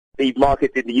the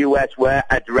markets in the U.S. were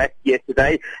at rest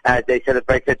yesterday as they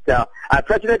celebrated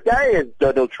President Day, as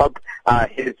Donald Trump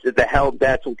is the helm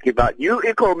there, talking about new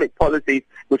economic policies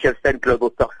which have sent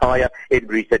global stocks higher in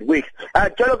recent weeks.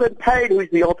 Jonathan Payne, who is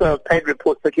the author of Payne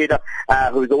Report, Sakina,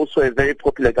 who is also a very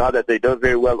popular guy that they know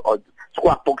very well on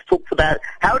Squawk Box, talks about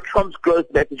how Trump's growth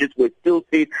messages were still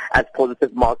seen as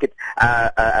positive market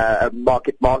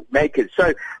makers.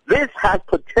 So this has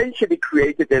potentially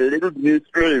created a little new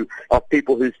slew of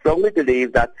people who strongly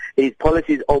believe that his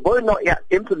policies, although not yet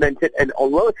implemented and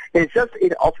although he's just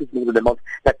in office more than a month,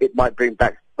 that it might bring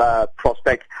back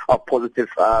prospects of positive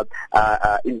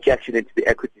injection into the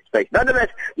equity space. Nonetheless,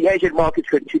 the Asian markets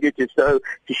continue to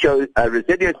show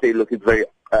resilience. They're looking very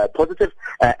positive.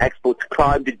 Exports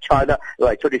climbed in China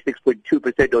by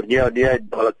 26.2% on year-on-year in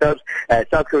dollar terms.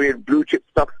 South Korean blue chip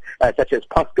stocks such as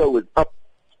POSCO was up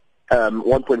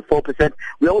 1.4%.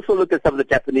 We also looked at some of the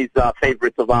Japanese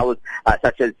favorites of ours,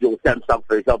 such as your Samsung,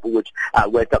 for example, which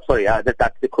went up.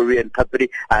 That's the Korean company.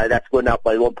 That's gone up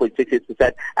by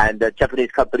 1.66%. And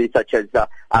Japanese companies such as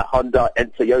Honda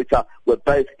and Toyota were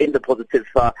both in the positive,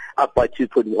 up by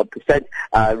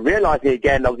 2.1%. Realizing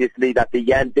again, obviously, that the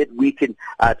yen did weaken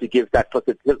to give that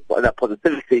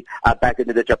positivity back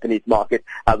into the Japanese market.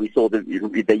 We saw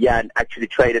the yen actually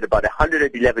traded about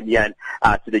 111 yen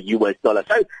to the US dollar.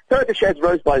 So the shares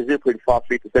rose by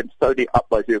 0.53%, Sony up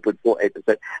by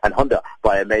 0.48%, and Honda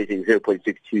by amazing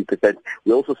 0.62%.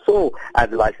 We also saw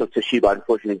the likes of Toshiba,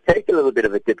 unfortunately, take a little bit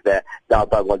of a dip there, down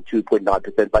by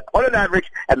 2.9%. But on an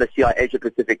average, MSCI Asia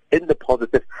Pacific in the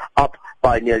positive, up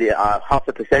by nearly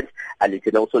 0.5%. And you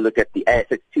can also look at the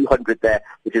ASX 200 there,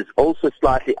 which is also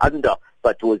slightly under,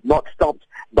 but was not stopped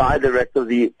by the rest of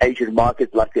the Asian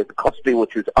markets, like the Kospi,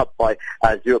 which was up by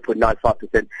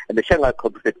 0.95%, and the Shanghai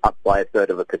Composite up by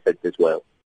 1/3% as well.